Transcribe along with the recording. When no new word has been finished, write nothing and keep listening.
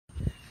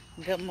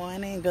Good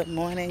morning, good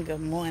morning,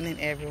 good morning,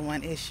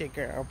 everyone. It's your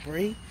girl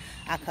Bree.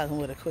 I come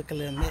with a quick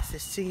little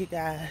message to you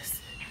guys.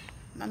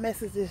 My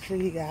message is for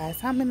you guys.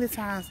 How many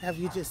times have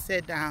you just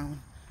sat down,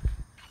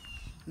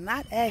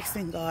 not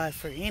asking God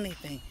for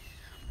anything,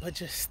 but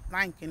just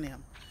thanking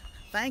Him?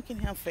 Thanking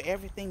Him for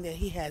everything that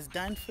He has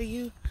done for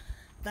you,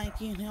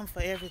 thanking Him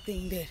for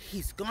everything that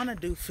He's gonna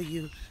do for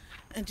you,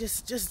 and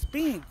just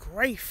being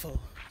grateful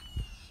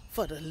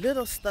for the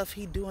little stuff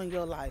He do in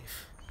your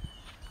life.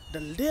 The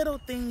little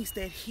things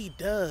that He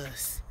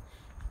does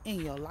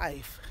in your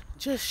life,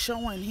 just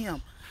showing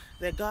Him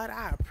that, God,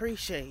 I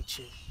appreciate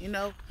you,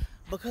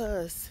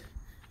 because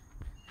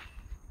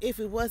if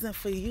it wasn't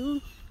for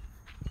you,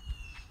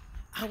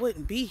 I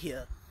wouldn't be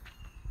here.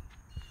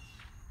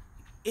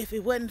 If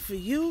it wasn't for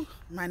you,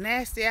 my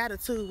nasty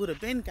attitude would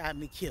have been got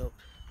me killed.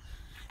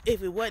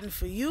 If it wasn't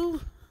for you,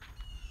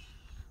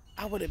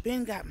 I would have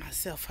been got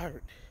myself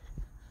hurt.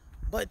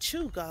 But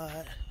you,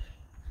 God,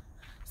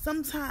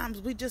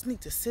 sometimes we just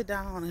need to sit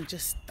down and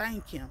just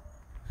thank Him.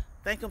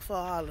 Thank Him for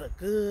all the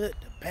good,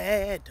 the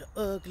bad, the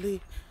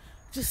ugly.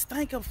 Just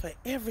thank Him for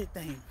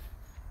everything.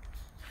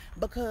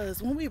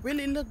 Because when we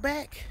really look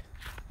back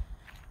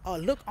or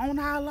look on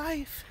our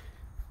life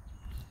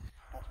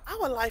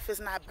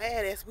is not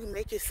bad as we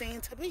make it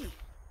seem to be.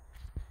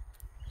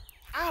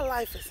 Our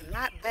life is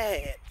not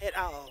bad at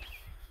all.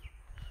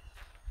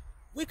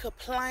 We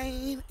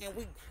complain and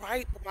we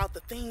gripe about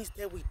the things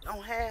that we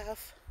don't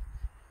have.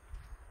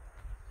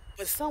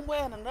 But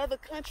somewhere in another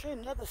country,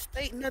 another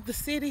state, another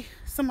city,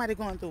 somebody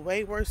going through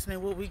way worse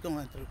than what we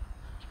going through.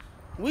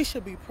 We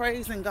should be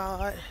praising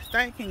God,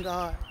 thanking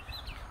God,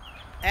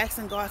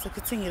 asking God to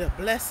continue to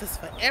bless us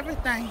for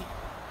everything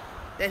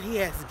that He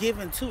has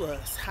given to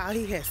us, how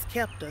He has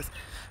kept us,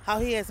 how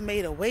He has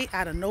made a way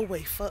out of no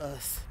way for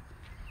us.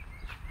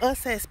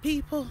 Us as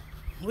people,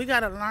 we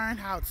got to learn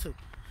how to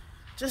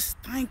just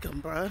thank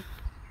Him, bruh.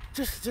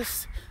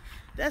 Just,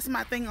 that's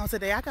my thing on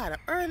today. I got up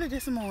early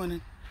this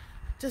morning,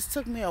 just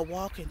took me a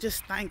walk and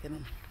just thanking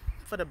Him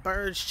for the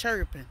birds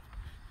chirping,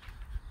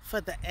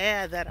 for the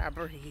air that I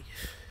breathe,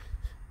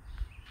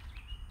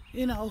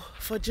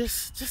 for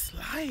just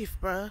life,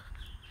 bruh.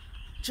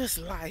 Just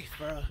life,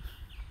 bruh.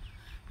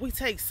 We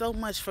take so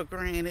much for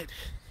granted,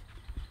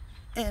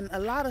 and a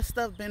lot of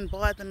stuff been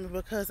bothering me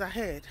because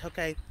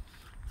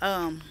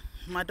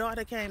my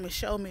daughter came and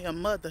showed me a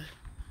mother.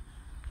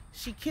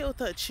 She killed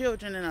her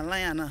children in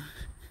Atlanta,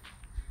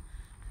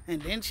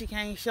 and then she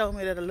came and showed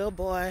me that a little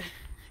boy,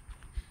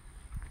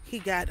 he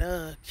got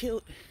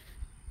killed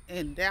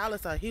in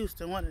Dallas or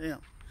Houston, one of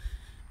them.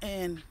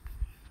 And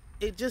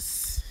it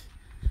just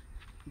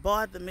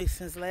bothered me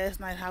since last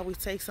night how we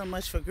take so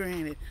much for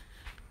granted.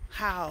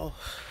 How,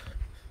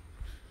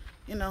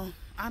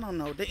 I don't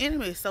know. The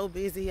enemy is so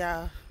busy,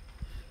 y'all.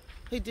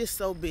 He just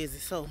so busy.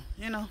 So,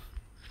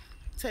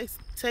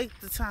 take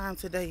the time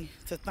today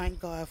to thank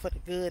God for the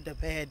good, the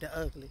bad, the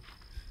ugly.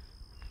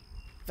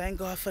 Thank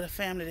God for the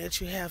family that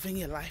you have in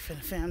your life and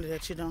the family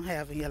that you don't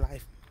have in your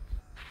life.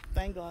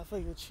 Thank God for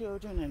your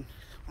children and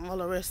all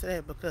the rest of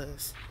that,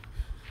 because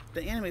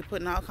the enemy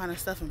putting all kind of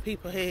stuff in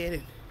people's head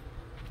and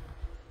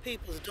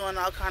people's doing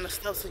all kind of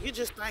stuff. So you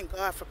just thank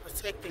God for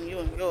protecting you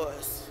and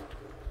yours.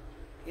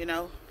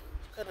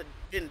 Could have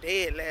been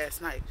dead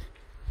last night.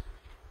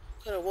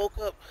 Could have woke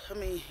up.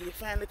 Your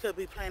family could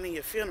be planning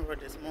your funeral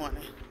this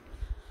morning,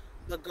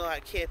 but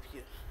God kept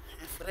you.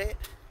 And for that,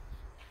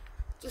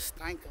 just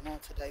thank Him on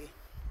today.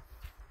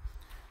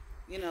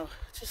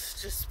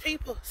 Just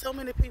people, so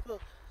many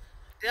people,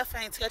 death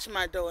ain't touching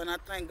my door, and I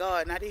thank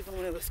God. Not even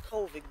when it was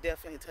COVID,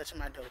 death ain't touching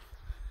my door.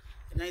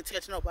 It ain't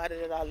touching nobody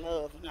that I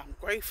love, and I'm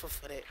grateful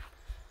for that.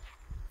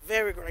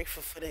 Very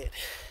grateful for that.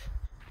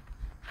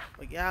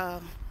 But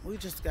y'all, we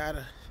just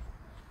gotta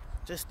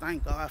just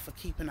thank God for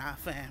keeping our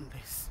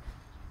families.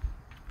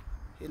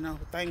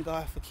 Thank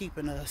God for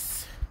keeping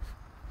us.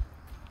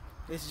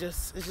 It's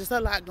just a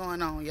lot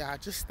going on, y'all.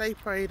 Just stay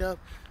prayed up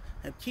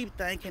and keep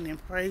thanking and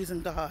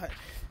praising God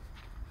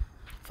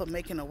for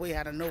making a way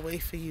out of no way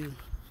for you.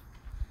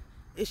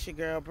 It's your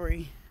girl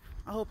Bree.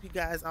 I hope you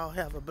guys all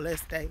have a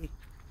blessed day.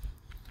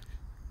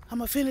 I'm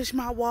gonna finish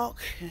my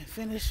walk and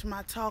finish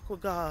my talk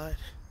with God.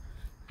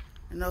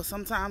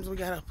 Sometimes we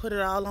gotta put it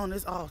all on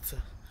this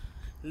altar.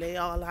 Lay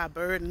all our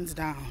burdens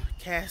down.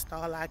 Cast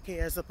all our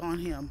cares upon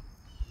Him.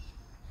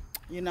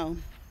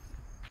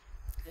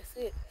 That's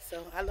it.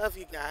 So I love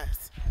you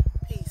guys.